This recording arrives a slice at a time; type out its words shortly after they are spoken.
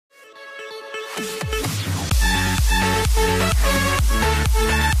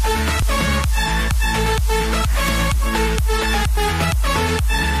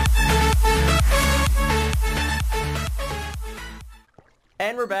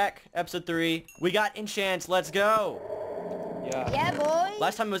And we're back. Episode 3. We got enchants. Let's go. Yeah, boy.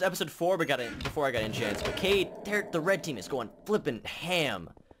 Last time it was episode 4 before I got enchants. But Cade, the red team is going flipping ham.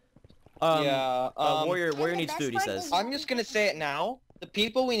 Warrior needs food, he says. I'm just gonna say it now. The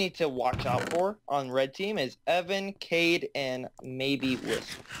people we need to watch out for on red team is Evan, Cade, and maybe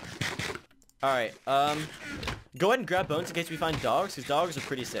Wisp. Alright, go ahead and grab bones in case we find dogs, because dogs are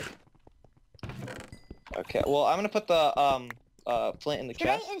pretty sick. Okay, well, I'm gonna put the, flint in the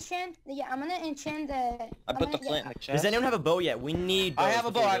chest. Should I enchant? Yeah, I'm gonna enchant the... I put the flint in the chest. Does anyone have a bow yet? We need bows. I have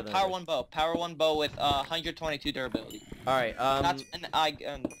a bow. I have power 1 bow. Power 1 bow with, 122 durability. Alright, That's, I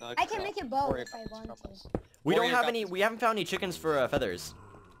can make a bow if I want to. We don't have any, we haven't found any chickens for, feathers.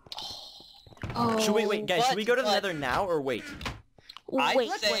 Oh. Wait, guys, should we go to the nether now, or wait? I'd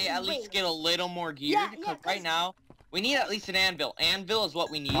say at least get a little more gear, because right now, we need at least an anvil. Anvil is what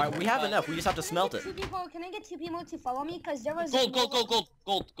we need. Alright, we have enough, we just have to smelt it. Can I get 2 people to follow me? Because there was...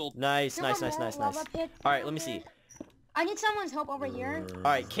 Gold. Nice. Alright, let me see. I need someone's help over here.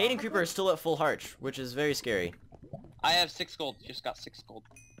 Alright, Cade and Creeper are still at full heart, which is very scary. I have 6 gold, just got 6 gold.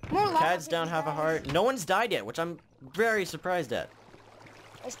 Cad's down half a heart. No one's died yet, which I'm very surprised at.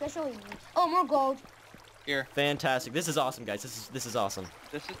 Especially me. Oh, more gold. Here. Fantastic. This is awesome, guys. This is awesome.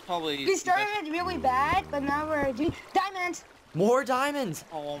 This is probably... We started really bad, but now we're doing... Diamonds! More diamonds!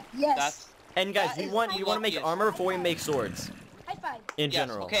 Oh, yes. And guys, we want to make armor before we make swords. High five. In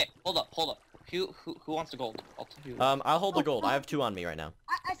general. Okay, hold up. Who wants the gold? I'll tell you. I'll hold the gold. I have 2 on me right now.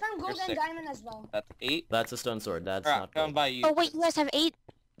 I found gold and diamond as well. That's 8. That's a stone sword. That's All right, not gold. By you. Oh wait, you guys have 8?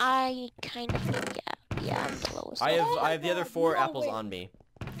 I kind of think, yeah, I'm close. I have the other 4 apples on me.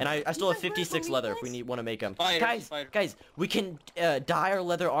 And I still have 56 leather if we want to make them. Guys, we can dye our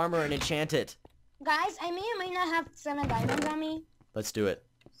leather armor and enchant it. Guys, I may or may not have 7 diamonds on me. Let's do it.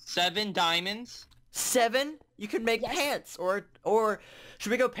 7 diamonds? 7? You could make pants, or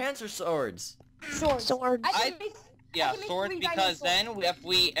should we go pants or swords? Swords. Swords. Yeah, swords, because then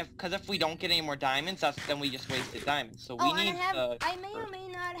if we don't get any more diamonds, then we just wasted diamonds. So we need. I may or may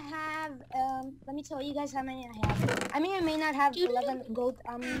not have. Let me tell you guys how many I have. I may or may not have 11 gold.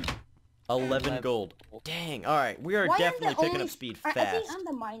 11 gold. Dang. All right, we are definitely picking up speed fast. I think I'm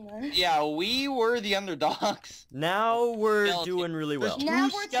the miner. Yeah, we were the underdogs. Now we're doing really well.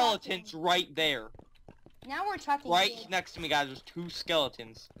 There's 2 skeletons right there. Now we're talking. Right next to me, guys. There's 2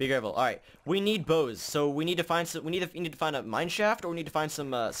 skeletons. Be careful. All right, we need bows, so we need to find some. We need to find a mine shaft, or we need to find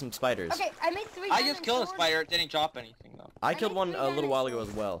some spiders. Okay, I made 3. I just killed a spider. It didn't drop anything though. I killed one a little while ago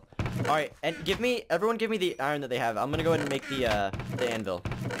as well. All right, and everyone give me the iron that they have. I'm gonna go ahead and make the anvil.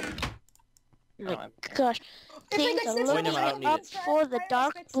 Oh my gosh. Things are looking up for the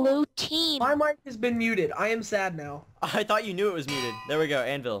dark blue team. My mic has been muted. I am sad now. I thought you knew it was muted. There we go,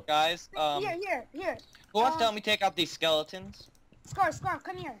 anvil. Guys, Here. Who wants to help me take out these skeletons? Scar,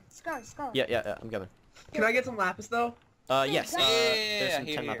 come here. Scar. Yeah, I'm coming. Can I get some lapis though? Yes. There's some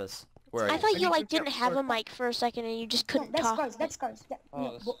here. 10 lapis. Where are you? I thought you didn't have a mic for a second and you just couldn't talk. That's scars.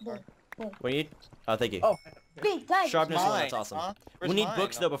 What do you need? Oh, thank you. Oh. Wait, guys. Sharpness 1, that's awesome. Huh? We need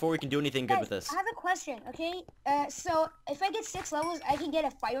books though before we can do anything good with this. I have a question, okay? So if I get 6 levels, I can get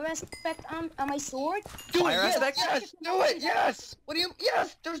a fire aspect on my sword. Dude, fire aspect? Yes, do it. Yes. What do you?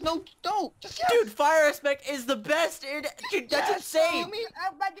 Yes. There's no. Don't. Just yes. Dude, fire aspect is the best. Dude, that's insane.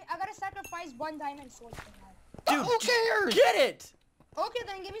 I gotta sacrifice 1 diamond sword for that. Dude, who cares? Get it. Okay,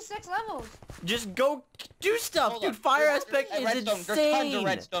 then give me 6 levels. Just go do stuff, dude. Fire aspect is insane. There's tons of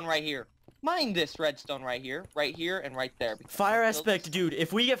redstone right here. Mine this redstone right here, and right there. Fire aspect, dude.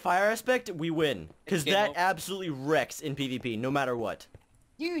 If we get fire aspect, we win. Because that absolutely wrecks in PvP, no matter what.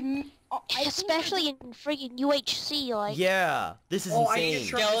 Dude, especially in freaking UHC, like. Yeah, this is insane.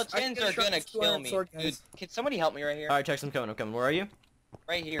 Skeletons are gonna kill me. Dude, can somebody help me right here? Alright, Trex, I'm coming. Where are you?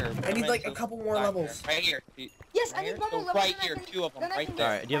 Right here. I need like a couple more levels. Right here. Yes, I need 1 more level. Right here, 2 of them, right there.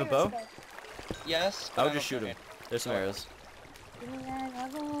 Alright, do you have a bow? Yes. I would just shoot him. There's some arrows.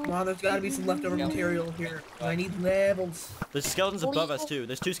 Wow, there's gotta be some leftover material here. I need levels. There's skeletons above us too.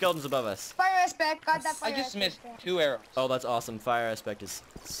 There's 2 skeletons above us. Fire aspect, got that fire I just missed 2 arrows. Oh, that's awesome. Fire aspect is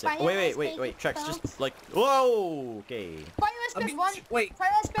sick. Fire Wait, Trex, just like, whoa, okay. Fire aspect 1. Wait, Fire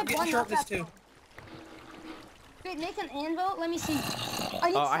aspect 1. Sharpness 2. Wait, make an anvil. Let me see.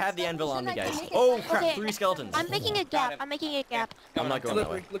 I have the anvil on me, guys. Oh crap, Okay, 3 skeletons. I'm making a gap. I'm not going that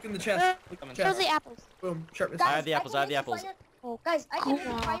way. Look in the chest. Here's the apples. Boom. Sharpness. I have the apples. Oh, guys, I can make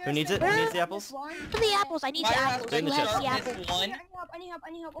a fire. Who needs it? Who needs the apples? For the apples, I need the apples. In the You have chest. the apples. I need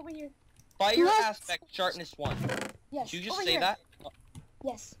help over here. Fire aspect sharpness 1. Yes. Did you just over say here. that?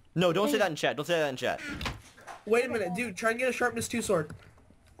 Yes. No, don't say that in chat. Don't say that in chat. Wait a minute, dude. Try and get a sharpness 2 sword.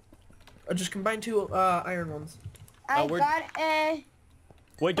 Or just combine 2 iron ones. I got a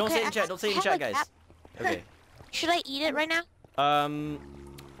Wait, don't say it in chat. Don't say it in chat, guys. Okay. Should I eat it right now?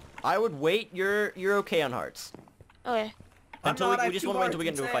 I would wait. You're okay on hearts. Okay. Until we just want to wait until we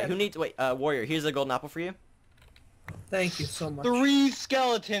get into a fight. Who needs? Wait, Warrior. Here's a golden apple for you. Thank you so much. 3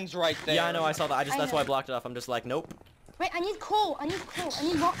 skeletons right there. Yeah, I know. I saw that. That's why I blocked it off. I'm just like, nope. Wait, I need coal. I need coal.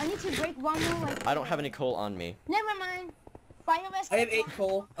 I need to break one more. Like. I don't have any coal on me. Never mind. Fire I have 8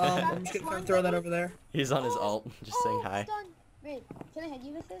 coal. I'm just gonna throw that over there. He's on his ult, just saying hi. Wait, can I hit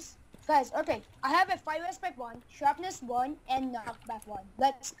you with this? Guys, okay. I have a fire aspect 1, sharpness 1, and knockback 1.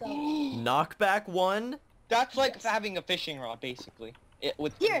 Let's go. Knockback 1? That's like having a fishing rod, basically. Here,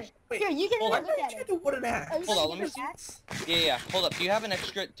 you can look at it. What an axe. Hold on, let me see. Yeah, hold up. Do you have an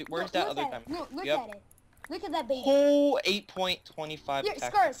extra? Where's that other time? No, look at it. Look at that baby. Whole 8.25.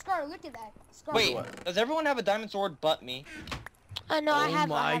 Here, Scar, look at that. Scar, wait, does everyone have a diamond sword but me? No, I have.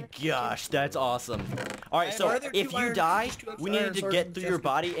 Oh my gosh, that's awesome. Alright, so if you die, we need to get through your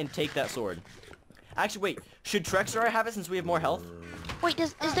body and take that sword. Actually, wait, should Trex or I have it since we have more health? Wait,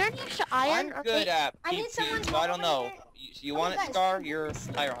 is there any extra iron? I'm good at I need someone so I don't know. You want it, Scar? You're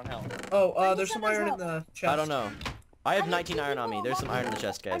higher on health. Oh, there's some iron in the chest. I don't know. I have 19 iron on me. There's some iron in the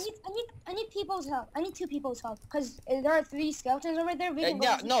chest, guys. I need people's help. I need 2 people's help. Because there are 3 skeletons over there.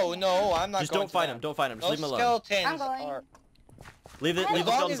 Yeah, no, I'm not just going don't fight them. Don't fight them. Just leave them alone. Skeletons are... Leave the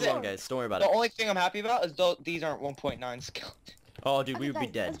skeletons alone, guys. Don't worry about it. The only thing I'm happy about is these aren't 1.9 skeletons. Oh, dude, we would be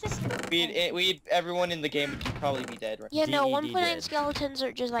dead. Everyone in the game would probably be dead, right? Yeah, no, 1.9 skeletons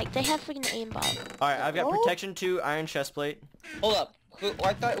are just like, they have freaking aimbot. Alright, I've got protection 2, iron chestplate. Hold up.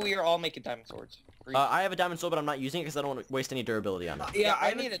 I thought we were all making diamond swords. I have a diamond sword, but I'm not using it because I don't want to waste any durability on it. Yeah,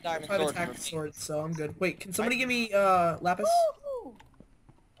 I need a diamond sword, so I'm good. Wait, can somebody give me lapis?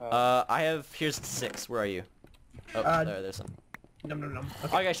 I have, here's 6. Where are you? Oh, there's some. No. Okay.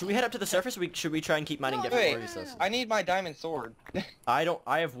 Alright, guys, should we head up to the surface? Or should we try and keep mining different resources? I need my diamond sword. I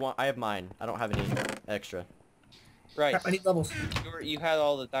have mine. I don't have any extra. Right. I need levels. You had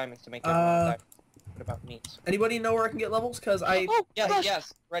all the diamonds to make everyone diamonds. What about me? Anybody know where I can get levels? Cause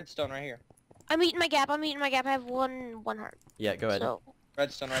Yes, redstone right here. I'm eating my gap. I have one heart. Yeah, go ahead. So.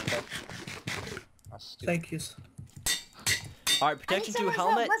 Redstone right there. Thank you. Alright, protection 2,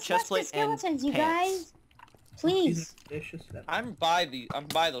 helmet, chestplate, and pants. You guys. Please. I'm by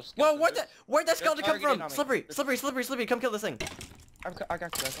those. Whoa, where'd that skeleton come from? Slippery, come kill this thing. I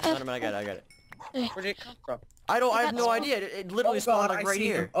got you. I got it. Where did it come from? I have no idea. It literally spawned like right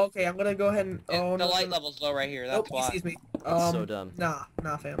here. Okay, I'm gonna go ahead and. The light level's low right here. That's why. Excuse me. So dumb. Nah,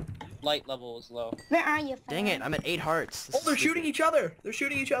 fam. Light level is low. Where are you, fam? Dang it, I'm at 8 hearts. They're shooting each other.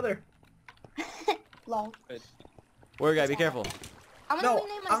 Lol. Warriorguy, be careful. I'm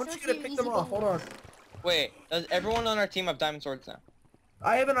just gonna pick them off. Hold on. Wait, does everyone on our team have diamond swords now?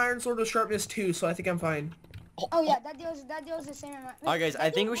 I have an iron sword with sharpness 2, so I think I'm fine. Oh yeah, that deals the same amount. Alright guys,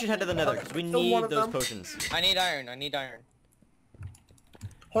 I think we should head to the nether, because we need those potions. I need iron.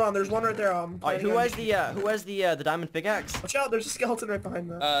 Hold on, there's one right there. Alright, who has the diamond pickaxe? Watch out, there's a skeleton right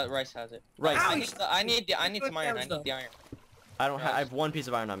behind that. Rice has it. Rice. I need some iron. I need the iron. I have 1 piece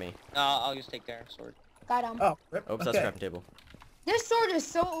of iron on me. I'll just take the iron sword. Got him. Oh, rip. Oops, that's crafting table. This sword is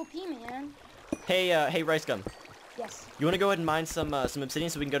so OP, man. Hey, RiceGum. Yes. You want to go ahead and mine some obsidian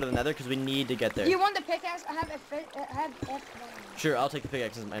so we can go to the nether? Because we need to get there. You want the pickaxe? I have F1. Sure, I'll take the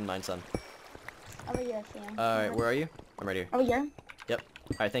pickaxe and mine some. Over here, fam. Alright, where are you? I'm right here. Over here? Yep.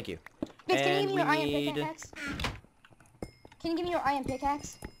 Alright, thank you. Vince, can you give me your iron pickaxe? Can you give me your iron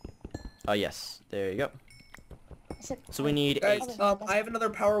pickaxe? Yes. There you go. So we need guys, 8. I have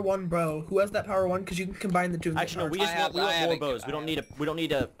another power 1 bow. Who has that power 1? Because you can combine the 2. Actually, no, we want more bows. We don't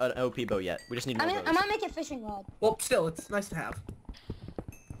need an OP bow yet. We just need more bows. I'm gonna make a fishing rod. Well, still, it's nice to have.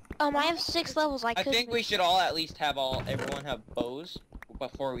 I have 6 levels. I think we should all at least everyone have bows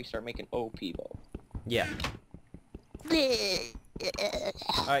before we start making OP bow. Yeah.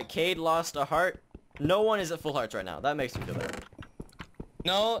 Alright, Cade lost a heart. No one is at full hearts right now. That makes me feel better.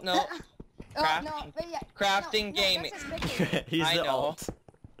 No. Crafting gaming. He's the alt.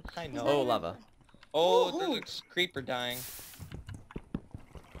 I know. Oh, lava. Oh, there's a creeper dying.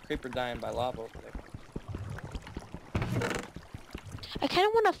 Creeper dying by lava over there. I kind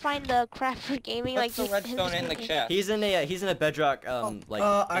of want to find the craft for gaming. What's the redstone in the chest? He's in a bedrock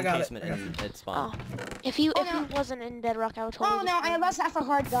encasement and it spawned. If he wasn't in bedrock, I would totally. Oh no, I lost half a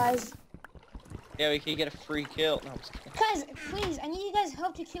heart, guys. Yeah, we could get a free kill. No, I'm just kidding. Guys, please, I need you guys'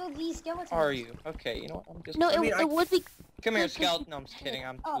 help to kill these skeletons. Are you? Okay, you know what? I'm just. No, it would be. Come here, skeleton. No, I'm just kidding.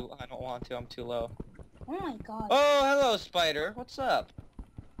 I don't want to. I'm too low. Oh my god. Oh, hello, spider. What's up?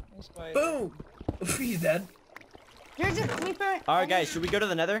 Hey, spider. Boom. He's dead. There's a creeper. Alright, guys, should we go to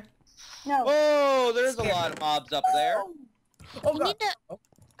the nether? No. Oh, there's a lot of mobs up there. Oh god.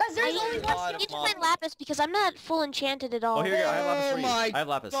 Cause there's only one I need to find lapis because I'm not full enchanted at all. Oh, here you go. I have lapis for you. My I have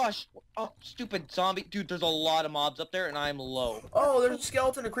lapis. gosh. Oh, stupid zombie. Dude, there's a lot of mobs up there and I'm low. Oh, there's a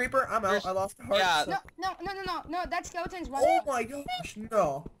skeleton, a creeper. I'm out. I lost the heart. Yeah. So. No, that skeleton's running. Oh my gosh,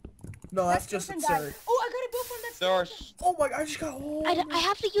 no. No, that's just absurd. Oh, I got a build from that skeleton. Oh my god, I just got... Oh, I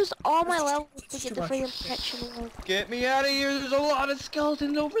have to use all my levels to Too get the much. freedom protection. Get me out of here. There's a lot of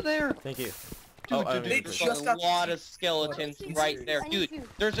skeletons over there. Thank you. Dude, I dude, mean, there's a lot of skeletons right there. I need Dude, food.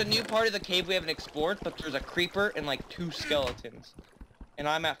 there's a new part of the cave we haven't explored, but there's a creeper and like 2 skeletons. And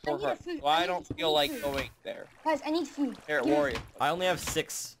I'm at 4 I need hearts, food. so I I need don't food. feel like going there. Guys, I need food. Here at Give me Warrior. I only have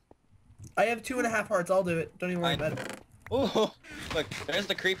 6. I have 2.5 hearts. I'll do it. Don't even worry about it. Oh, look, there's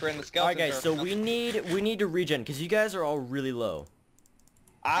the creeper and the skeleton. Alright guys, so we need to regen because you guys are all really low.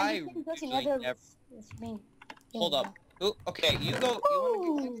 I usually never... Hold up. Ooh, okay, you go.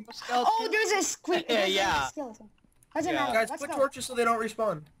 You wanna go skeleton? Oh, there's a creeper. Yeah. Skeleton. Doesn't Yeah. matter. Guys, Let's put go. torches so they don't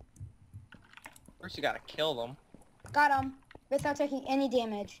respawn. First you gotta kill them. Got him. Without taking any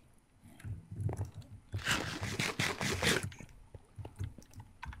damage.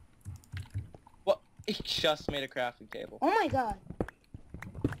 What? He just made a crafting table. Oh my god.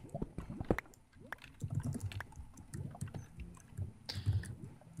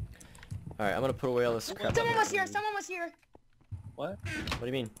 Alright, I'm gonna put away all this crap. Someone was here. Someone was here. What? What do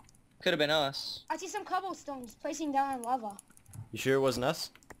you mean? Could have been us. I see some cobblestones placing down in lava. You sure it wasn't us?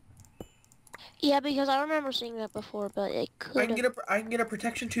 Yeah, because I remember seeing that before, but it could. I can get a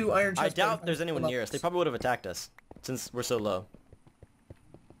protection 2 iron chest. I doubt there's anyone near us. They probably would have attacked us since we're so low.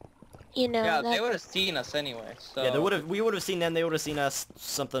 You know. Yeah, that, they would have seen us anyway. So. Yeah, we would have seen them. They would have seen us.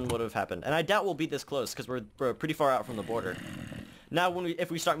 Something would have happened, and I doubt we'll be this close because we're pretty far out from the border. Now, if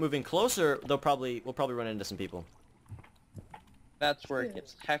we start moving closer, we'll probably run into some people. That's where it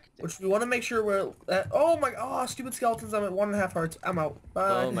gets hectic. Which we want to make sure we're... oh my... Oh, stupid skeletons. I'm at 1.5 hearts. I'm out.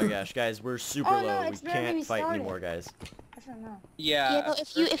 Bye. Oh my gosh, guys, we're super Oh, no, low. We it's barely can't fight started. anymore, guys. I don't know. Yeah. Yeah, no,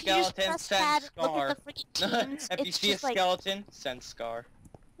 if you just press tab, look at the freaking teams, If you it's see a just like... skeleton, send Scar.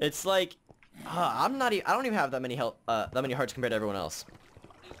 It's like, I don't even have that many hearts compared to everyone else.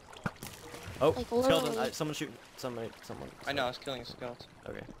 Oh, Like, skeleton! literally. Someone shoot! Someone! I know, I was killing a skeleton.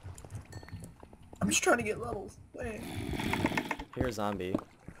 Okay. I'm just trying to get levels. Eh. Here's a zombie.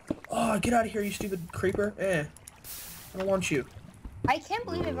 Oh, get out of here, you stupid creeper. I don't want you. I can't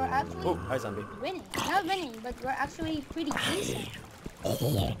believe it. We're actually Oh, hi zombie. winning. Not winning, but we're actually pretty decent.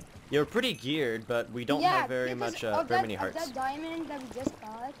 You're pretty geared, but we don't have very many hearts. That diamond that we just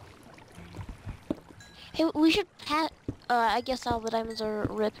got. Hey, we should pat... I guess all the diamonds are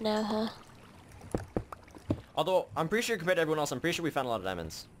ripped now, huh? Although, I'm pretty sure compared to everyone else, I'm pretty sure we found a lot of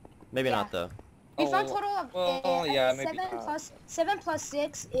diamonds. Maybe Yeah. not, though. We found total of yeah, maybe 7 plus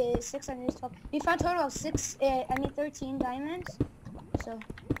 6 is 612. We found total of 13 diamonds. So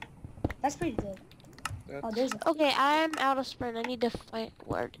that's pretty good. Oh, there's Okay, I'm out of sprint. I need to find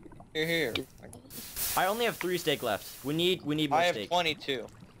word. Here. I only have 3 steak left. We need more I have steak. 22.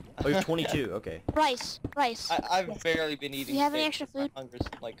 Oh, you have 22. Okay. Rice. I've Yes. barely been eating. Do you have any steak. extra food? My hunger's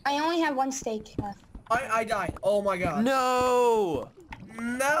like. I only have 1 steak left. I died. Oh my god. No!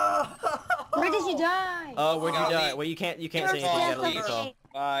 No! Where did you die? Oh, where'd you Gotta die? leave. Well, you can't say Gotta anything. You leave. gotta leave the call.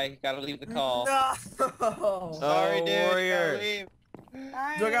 Bye. Gotta leave the call. No! Sorry, dude. Warrior. Gotta leave.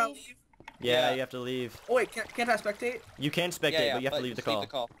 Bye. Do I gotta leave? Yeah, Yeah. you have to leave. Oh wait, can't I spectate? You can spectate, but you have to leave the just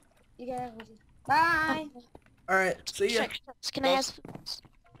call. You gotta bye. Alright, see ya. Can I ask?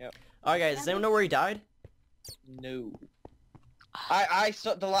 Alright, guys, does anyone know where he died? No. I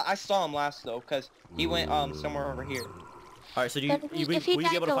saw him last though, cause he went somewhere over here. Alright, so But if will he you be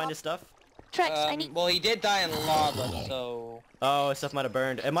died able to the find his stuff? Trex, I need... Well, he did die in lava, so. Oh, his stuff might have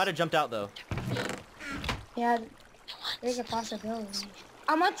burned. It might have jumped out though. Yeah, there's a possibility.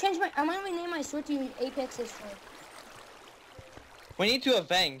 I'm gonna rename my sword to Apex Sword. We need to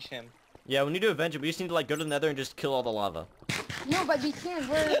avenge him. Yeah, we need to avenge him. We just need to like go to the nether and just kill all the lava. No, but we can't.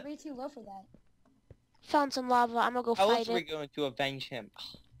 We're way too low for that. Found some lava. I'm gonna go How fight else are we it. going to avenge him?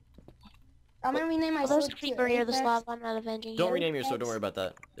 I'm gonna rename my Oh, sword there's a to creeper near this Apex. lava. I'm not avenging Don't him. rename your sword. Don't worry about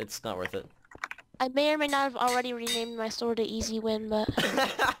that. It's not worth it. I may or may not have already renamed my sword to Easy Win, but...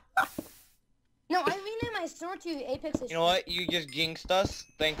 No, I renamed my sword to Apex Sword. You know what? You just jinxed us.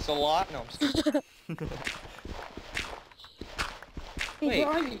 Thanks a lot. No, I'm just kidding. Wait, where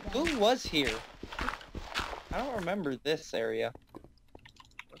are you guys? who was here? I don't remember this area.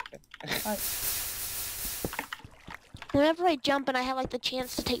 Okay. Whenever I jump and I have like the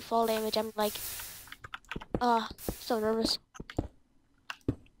chance to take fall damage, I'm like... so nervous.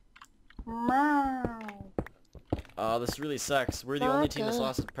 Meow. Oh, this really sucks. We're the only team that's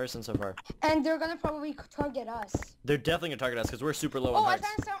lost a person so far. And they're gonna probably target us. They're definitely gonna target us because we're super low on hearts.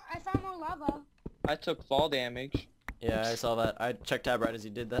 I found more lava. I took fall damage. Yeah, I saw that. I checked tab right as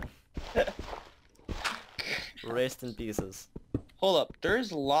you did that. Raced in pieces. Hold up,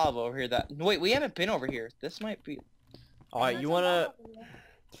 there's lava over here that... Wait, we haven't been over here. This might be... Alright, you wanna...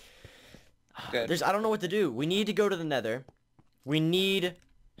 Good. I don't know what to do. We need to go to the nether. We need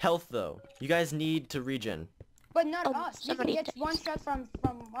health, though. You guys need to regen. But not us. We can get one shot from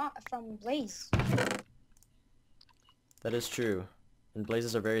Blaze. That is true. And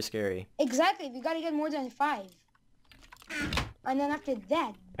blazes are very scary. Exactly. We gotta get more than 5. And then after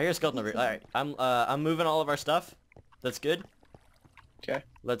that... I hear a skeleton over here. Alright, I'm moving all of our stuff. That's good. Okay.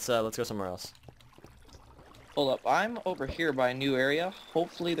 Let's go somewhere else. Hold up, I'm over here by a new area.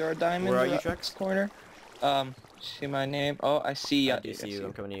 Hopefully there are diamonds. Where are you, in Trex? this corner. See my name? Oh, I see you. I do see you.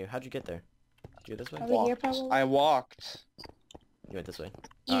 I'm coming to you. How'd you get there? Did you go this way? Over here, probably? I walked. You went this way.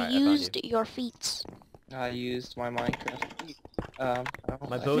 You used your feet. I used my Minecraft feet.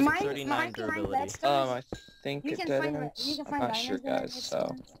 My bow's at 39 durability. I think it didn't. I'm not sure, guys.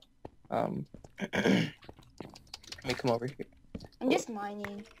 So, let me come over here. I'm just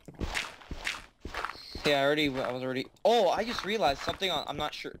mining. Yeah, I was already. Oh, I just realized something on. I'm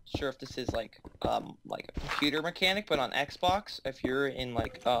not sure if this is like a computer mechanic, but on Xbox, if you're in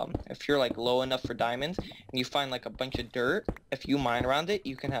if you're low enough for diamonds and you find like a bunch of dirt, if you mine around it,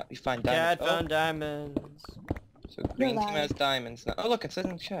 you find diamonds. Dad found diamonds. So green team has diamonds now. Oh look, it says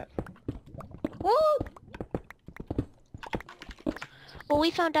in the chat. Woo! Well, we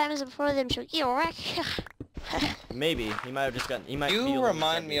found diamonds before them, so you're right. Maybe. He might have just gotten... You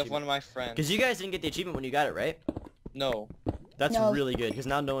remind me of one of my friends. Because you guys didn't get the achievement when you got it, right? No. That's really good, because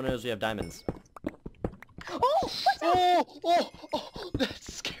now no one knows we have diamonds. Oh! What's That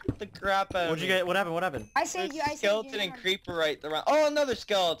scared the crap out of me. What'd you get? What happened? What happened? I saved you, Skeleton and creeper right around. Oh, another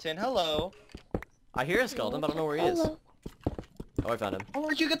skeleton. Hello. I hear a skeleton, but I don't know where he is. Oh, I found him. Oh,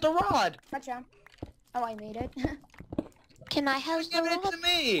 where'd you get the rod? Gotcha. Oh, I made it. Can I have the Give it rod? to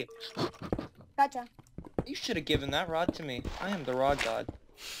me. Gotcha. You should have given that rod to me. I am the rod god.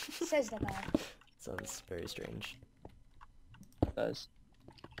 Says the guy. Sounds very strange. It does.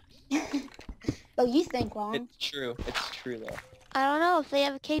 Oh, you think wrong. It's true. It's true, though. I don't know. If they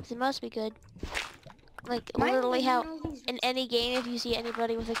have capes, it must be good. Like, literally how in any game, if you see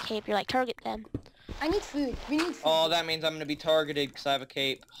anybody with a cape, you're like, target them. I need food. We need food. Oh, that means I'm gonna be targeted because I have a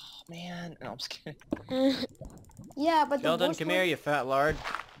cape. Oh, man. No, I'm just kidding. Yeah, but Sheldon, come here, you fat lard.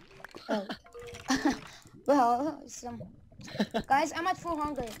 Oh. Well, guys, I'm at full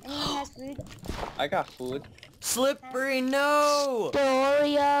hunger. Anyone has food? I got food. Slippery, no!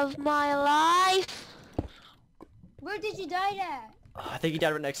 Story of my life. Where did you die at? Oh, I think he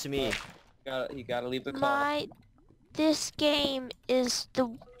died right next to me. You gotta leave the call. This game is the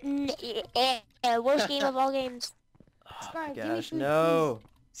worst game of all games. Oh, Scar, my give me gosh, food, no.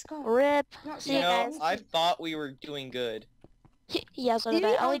 Scar. RIP. No, See you guys. I thought we were doing good. Yeah, so Did did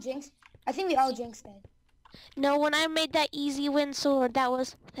we I. all jinx? I think we all jinxed it. No, when I made that easy win sword, that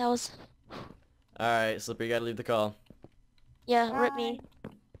was. Alright, Slippery, you gotta leave the call. Yeah, rip me,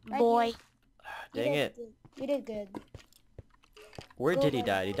 Bye, boy. Keith. Dang it. You did good. Where did he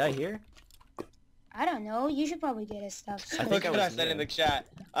die? Did he die here? I don't know. You should probably get his stuff. I think Look I at what I was said in near. the chat.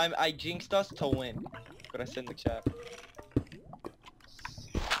 I jinxed us to win. But I said in the chat.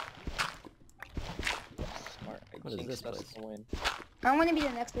 Smart. What is this Jinxed us place? to win. I want to be the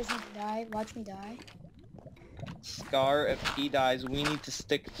next person to die. Watch me die. Scar, if he dies, we need to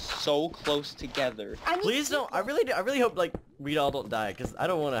stick so close together. Please don't. I really hope we all don't die, because I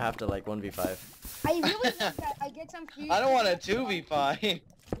don't want to have to 1v5. I really hope that I get some food. I don't want a 2v5.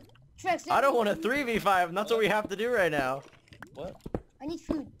 Trex, I don't want a 3v5, and that's what we have to do right now. What? I need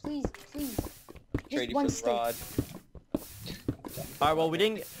food, please, please. Trade Just you one for the stick. rod. Alright, well we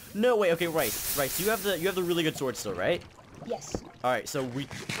didn't. No, wait. Okay, Rice. You have the really good sword still, right? Yes. All right, so we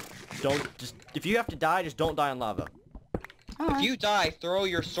don't just. If you have to die, just don't die on lava. If you die, throw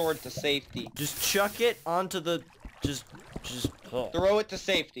your sword to safety. Just chuck it onto the. Just. Throw it to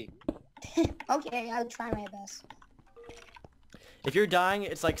safety. Okay, I'll try my best. If you're dying,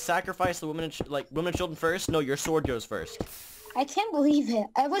 it's like sacrifice the women and children first. No, your sword goes first. I can't believe it.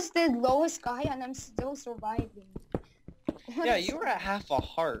 I was the lowest guy and I'm still surviving. Yeah, you were at half a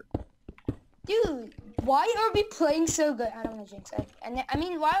heart. Dude, why are we playing so good? I don't want to jinx it. And I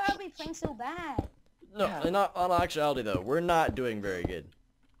mean, why are we playing so bad? No, not on actuality though. We're not doing very good.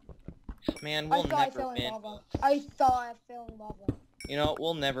 Man, we'll never I fell in win. lava. I thought I fell in lava. You know,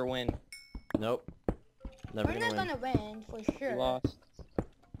 we'll never win. Nope. Never We're gonna not win. gonna win for sure. We lost.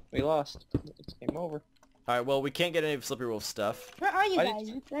 We lost. It's game over. Alright, well, we can't get any of Slippery Wolf stuff. Where are you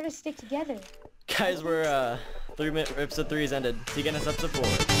guys? We better stick together. Guys, we're, episode 3 is ended. See you again in episode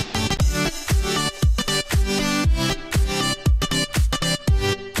 4.